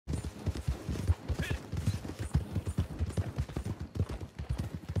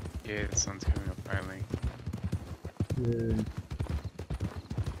Yeah, the sun's coming up finally. Yeah.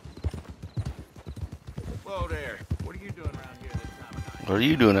 Whoa there. What are you doing around here this time of night? What are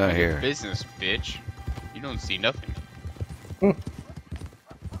you doing out Mind your here? business, bitch. You don't see nothing.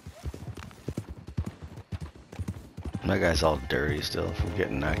 That guy's all dirty still from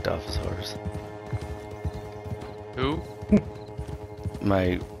getting knocked off his horse. Who?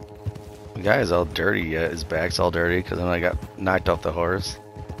 My guy's all dirty yet. His back's all dirty because then I got knocked off the horse.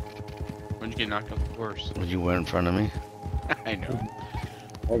 When'd you get knocked off the horse? When you went in front of me. I know.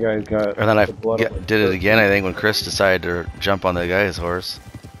 That guy's got. And then I the blood on his did it foot. again, I think, when Chris decided to jump on the guy's horse.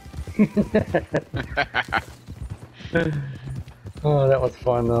 Oh, that was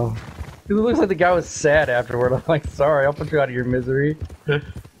fun though. It looks like the guy was sad afterward. I'm like, sorry, I'll put you out of your misery.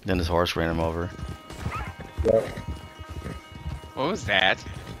 Then his horse ran him over. Yep. What was that?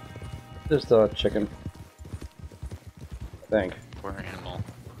 Just a chicken. I think. Poor animal.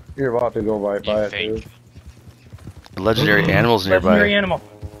 You're about to go by You it, think? dude. The legendary animals nearby. Legendary animal.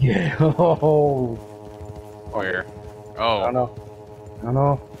 Yeah. Oh. Where? I don't Oh, know. I don't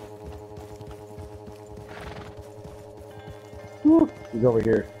know. Whew. He's over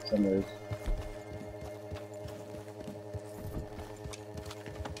here somewhere.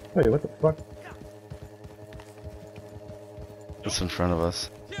 Wait, what the fuck? It's in front of us.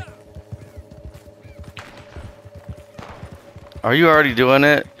 Are you already doing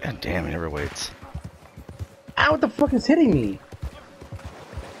it? God damn, he never waits. Ow, what the fuck is hitting me?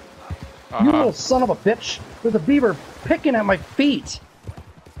 You little son of a bitch! There's a beaver picking at my feet!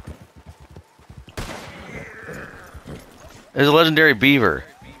 There's a legendary beaver.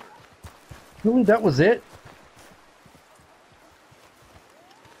 Really, that was it?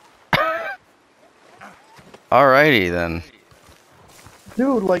 Alrighty then.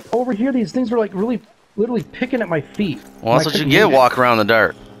 Dude, like, over here, these things were, like, really, literally picking at my feet. Well, that's what you get, walk around the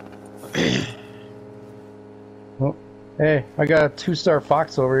dark. Well, hey, I got a 2-star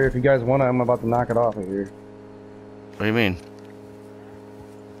fox over here. If you guys want it, I'm about to knock it off of here. What do you mean?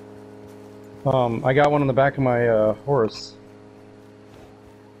 I got one on the back of my, horse.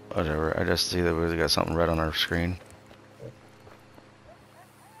 Whatever, I just see that we got something red on our screen.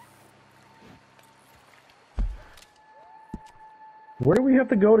 Where do we have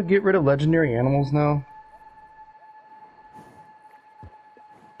to go to get rid of legendary animals now?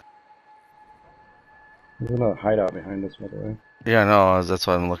 There's another hideout behind us, by the way. Yeah, no, that's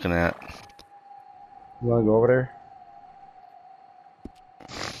what I'm looking at. You wanna go over there?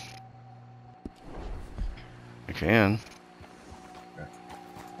 You can.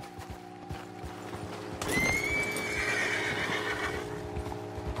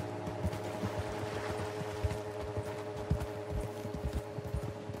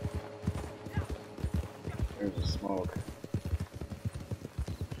 There's a smoke.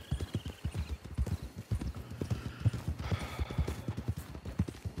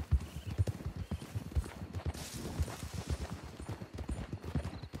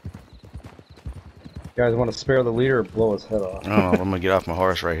 You guys want to spare the leader or blow his head off? I don't know, I'm gonna get off my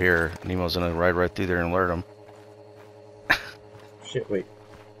horse right here. Nemo's gonna ride right through there and alert him. Shit, wait.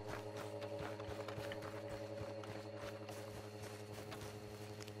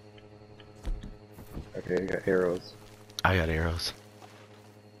 Okay, you got arrows. I got arrows.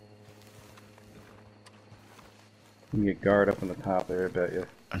 You can get guard up on the top there, I bet you.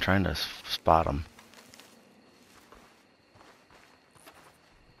 I'm trying to spot him.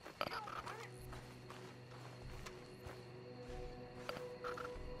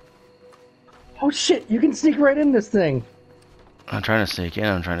 Oh shit, you can sneak right in this thing! I'm trying to sneak in,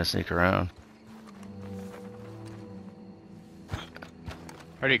 I'm trying to sneak around.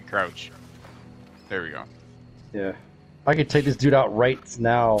 how do you crouch? There we go. Yeah. I could take this dude out right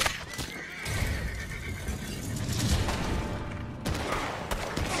now.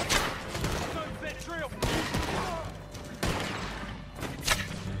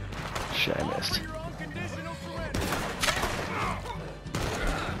 Shit, I missed.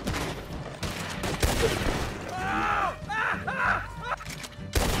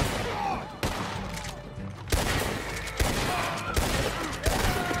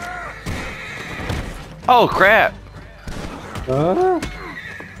 Oh crap! Huh?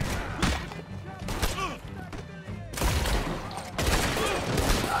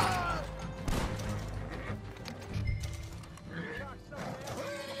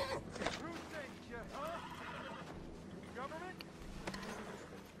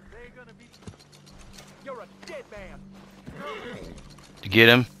 You're a dead man. You get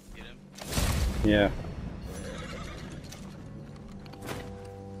him? Yeah.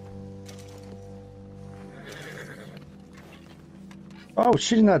 Oh,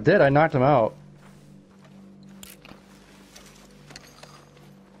 she's not dead. I knocked him out.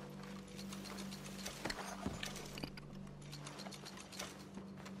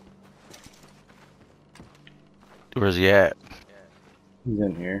 Where's he at? He's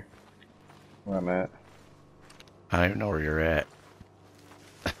in here. Where I'm at. I don't even know where you're at.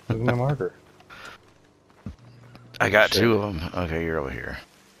 Look at my marker. I got Shit. 2 of them. Okay, you're over here.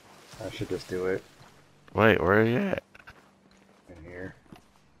 I should just do it. Wait, where are you at? In here.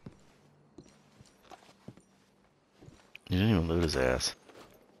 You didn't even loot his ass.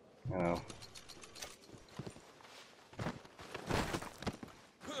 Oh.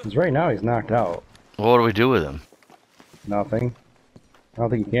 Because right now he's knocked out. Well, what do we do with him? Nothing. I don't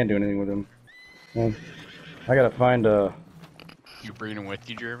think you can do anything with him. Well, I gotta find a... You bringing him with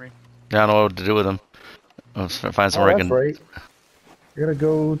you, Jeremy? I don't know what to do with him. Let's find Oh, somewhere I that's can. right. I gotta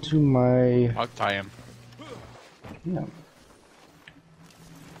go to my... I'll tie him. Yeah.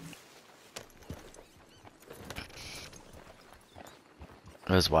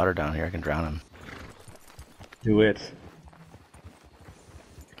 There's water down here. I can drown him. Do it.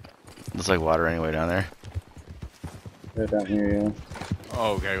 Looks like water anyway down there. Right down here, yeah.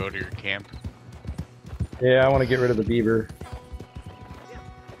 Oh, gotta go to your camp. Yeah, I want to get rid of the beaver.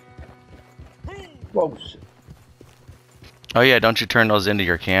 Whoa, shit. Oh yeah, don't you turn those into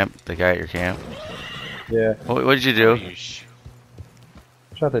your camp? The guy at your camp. Yeah, What did you do? Yeesh.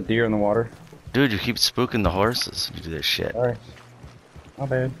 shot the deer in the water. Dude, you keep spooking the horses. You do this shit. Sorry. My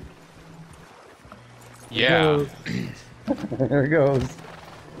bad. Yeah. There it goes.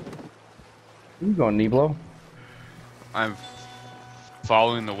 You going, Neblo? I'm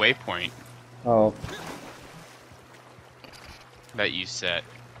following the waypoint Oh, that you set.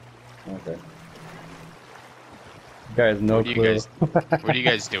 okay. Guy has no What do you clue. guys- What are you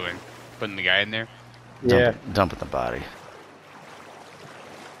guys doing? Putting the guy in there? Yeah. Dumping the body.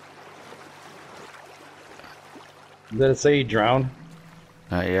 Did it say he drowned?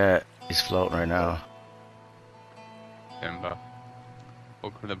 Not yet. He's floating right now. Simba.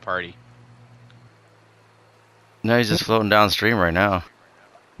 Welcome to the party. No, he's just floating downstream right now.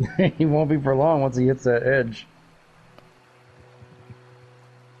 He won't be for long once he hits that edge.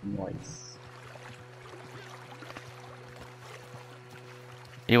 Nice.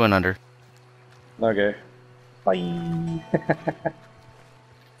 He went under. Okay. Bye.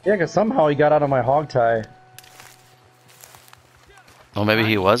 Yeah, because somehow he got out of my hog tie. Well, maybe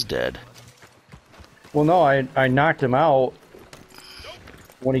he was dead. Well, no, I knocked him out.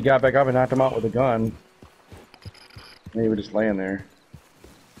 When he got back up, I knocked him out with a gun. And he was just laying there.